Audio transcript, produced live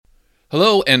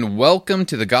Hello and welcome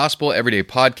to the Gospel Everyday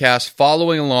Podcast,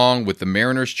 following along with the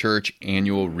Mariners Church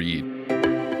annual read.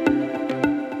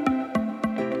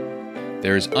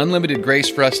 There is unlimited grace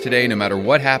for us today, no matter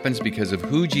what happens, because of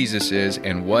who Jesus is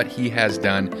and what he has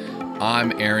done.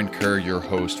 I'm Aaron Kerr, your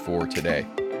host for today.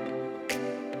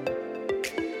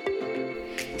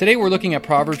 Today we're looking at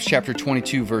Proverbs chapter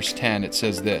 22, verse 10. It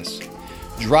says this: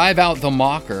 "Drive out the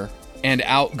mocker, and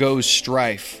out goes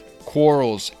strife.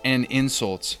 Quarrels and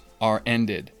insults are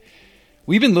ended."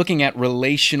 We've been looking at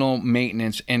relational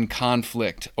maintenance and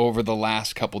conflict over the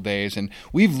last couple days, and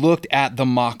we've looked at the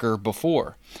mocker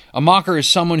before. A mocker is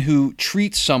someone who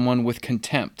treats someone with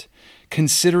contempt,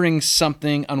 considering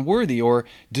something unworthy or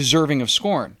deserving of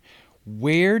scorn.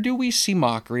 Where do we see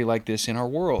mockery like this in our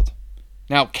world?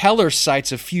 Now, Keller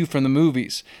cites a few from the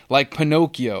movies, like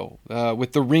Pinocchio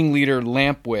with the ringleader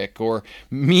Lampwick, or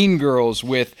Mean Girls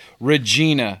with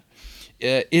Regina.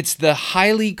 It's the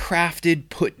highly crafted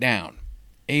put-down.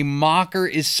 A mocker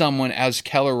is someone, as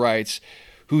Keller writes,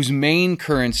 whose main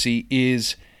currency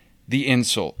is the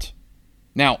insult.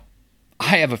 Now,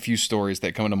 I have a few stories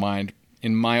that come to mind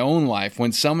in my own life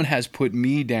when someone has put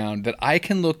me down that I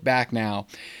can look back now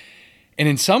and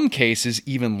in some cases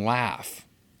even laugh.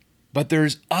 But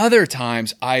there's other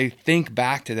times I think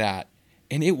back to that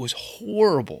and it was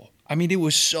horrible. I mean, it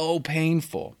was so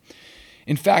painful.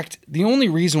 In fact, the only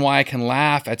reason why I can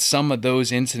laugh at some of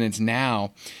those incidents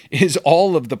now is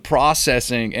all of the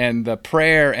processing and the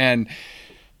prayer and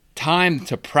time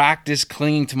to practice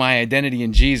clinging to my identity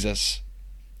in Jesus.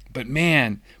 But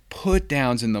man, put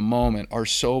downs in the moment are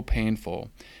so painful,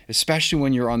 especially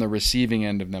when you're on the receiving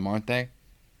end of them, aren't they?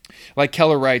 Like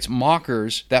Keller writes,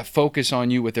 mockers that focus on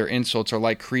you with their insults are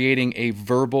like creating a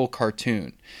verbal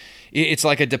cartoon. It's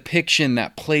like a depiction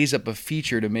that plays up a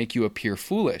feature to make you appear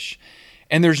foolish.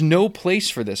 And there's no place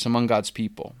for this among God's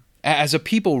people. As a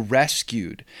people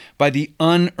rescued by the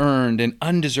unearned and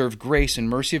undeserved grace and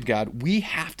mercy of God, we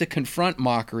have to confront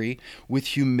mockery with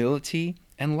humility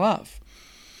and love.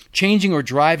 Changing or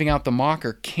driving out the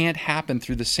mocker can't happen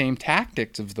through the same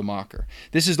tactics of the mocker.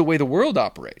 This is the way the world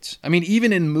operates. I mean,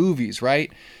 even in movies,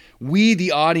 right? We,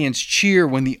 the audience, cheer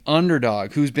when the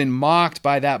underdog who's been mocked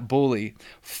by that bully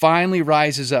finally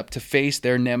rises up to face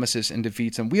their nemesis and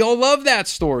defeats him. We all love that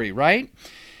story, right?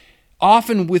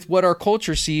 Often with what our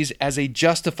culture sees as a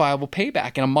justifiable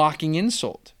payback and a mocking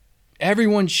insult.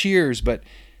 Everyone cheers, but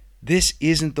this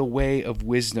isn't the way of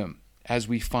wisdom as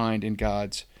we find in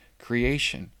God's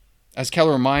creation. As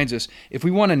Keller reminds us, if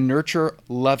we want to nurture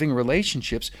loving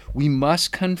relationships, we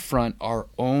must confront our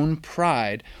own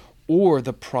pride or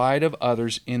the pride of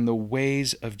others in the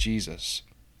ways of Jesus.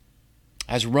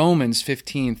 As Romans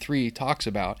 15:3 talks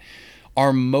about,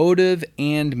 our motive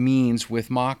and means with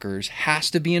mockers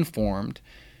has to be informed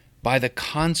by the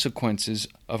consequences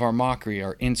of our mockery,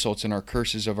 our insults, and our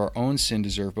curses of our own sin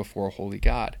deserved before a holy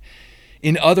God.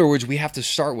 In other words, we have to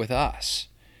start with us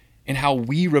and how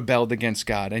we rebelled against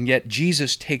God, and yet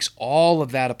Jesus takes all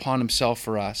of that upon himself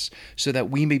for us so that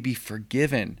we may be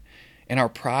forgiven and our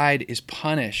pride is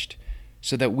punished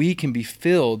so that we can be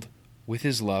filled with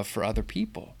his love for other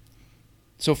people.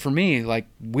 So for me, like,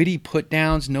 witty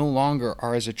put-downs no longer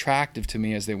are as attractive to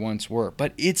me as they once were.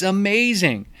 But it's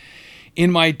amazing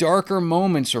in my darker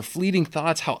moments or fleeting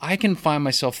thoughts how I can find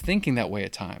myself thinking that way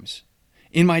at times.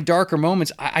 In my darker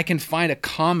moments, I can find a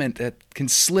comment that can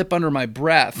slip under my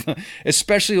breath,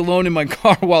 especially alone in my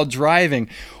car while driving.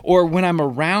 Or when I'm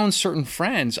around certain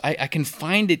friends, I can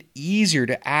find it easier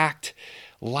to act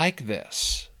like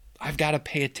this. I've got to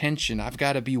pay attention. I've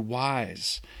got to be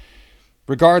wise.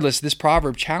 Regardless, this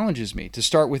proverb challenges me to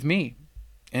start with me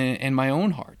and my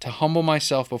own heart, to humble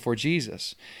myself before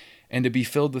Jesus, and to be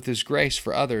filled with his grace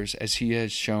for others as he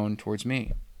has shown towards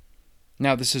me.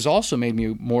 Now, this has also made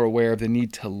me more aware of the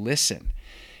need to listen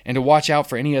and to watch out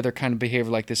for any other kind of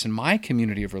behavior like this in my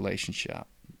community of relationships.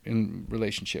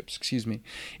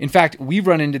 In fact, we've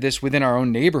run into this within our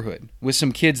own neighborhood with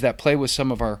some kids that play with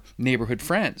some of our neighborhood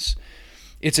friends.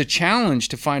 It's a challenge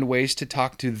to find ways to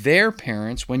talk to their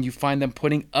parents when you find them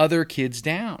putting other kids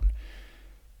down.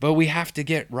 But we have to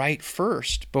get right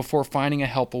first before finding a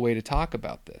helpful way to talk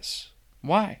about this.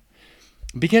 Why?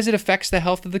 Because it affects the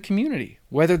health of the community,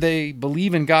 whether they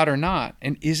believe in God or not.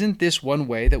 And isn't this one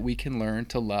way that we can learn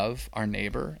to love our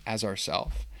neighbor as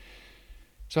ourselves?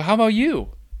 So how about you?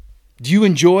 Do you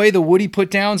enjoy the woody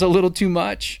put-downs a little too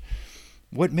much?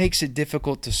 What makes it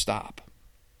difficult to stop?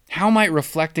 How might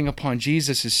reflecting upon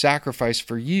Jesus' sacrifice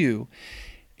for you,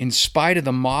 in spite of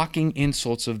the mocking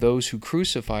insults of those who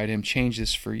crucified him, change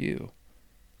this for you?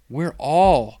 We're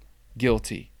all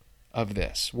guilty of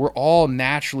this. We're all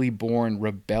naturally born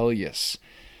rebellious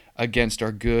against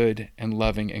our good and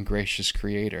loving and gracious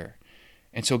Creator.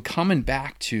 And so coming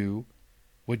back to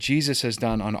what Jesus has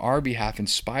done on our behalf in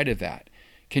spite of that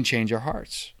can change our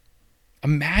hearts.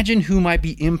 Imagine who might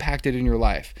be impacted in your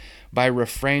life by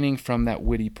refraining from that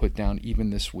witty put down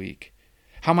even this week.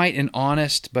 How might an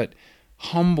honest but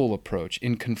humble approach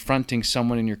in confronting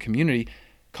someone in your community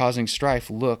causing strife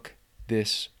look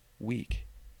this week?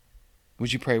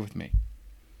 Would you pray with me?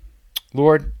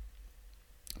 Lord,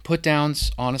 put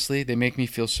downs, honestly, they make me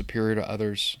feel superior to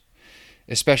others,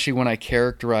 especially when I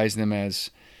characterize them as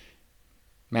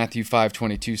Matthew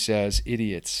 5:22 says,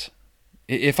 idiots.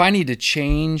 If I need to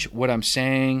change what I'm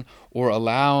saying or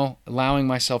allowing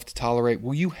myself to tolerate,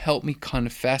 will you help me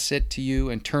confess it to you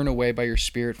and turn away by your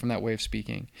Spirit from that way of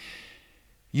speaking?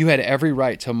 You had every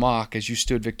right to mock as you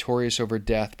stood victorious over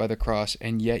death by the cross,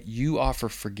 and yet you offer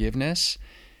forgiveness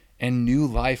and new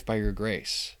life by your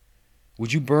grace.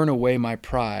 Would you burn away my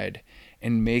pride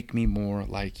and make me more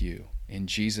like you? In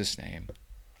Jesus' name,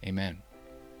 amen.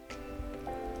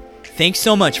 Thanks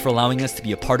so much for allowing us to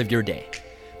be a part of your day.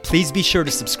 Please be sure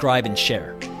to subscribe and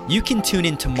share. You can tune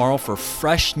in tomorrow for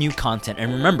fresh new content.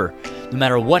 And remember, no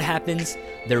matter what happens,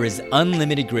 there is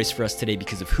unlimited grace for us today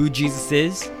because of who Jesus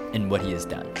is and what he has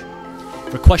done.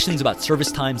 For questions about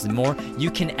service times and more, you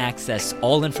can access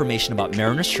all information about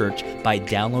Mariners Church by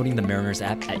downloading the Mariners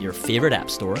app at your favorite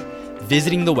app store,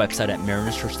 visiting the website at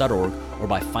marinerschurch.org, or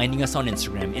by finding us on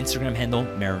Instagram handle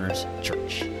Mariners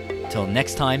Church. Till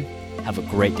next time, have a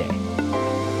great day.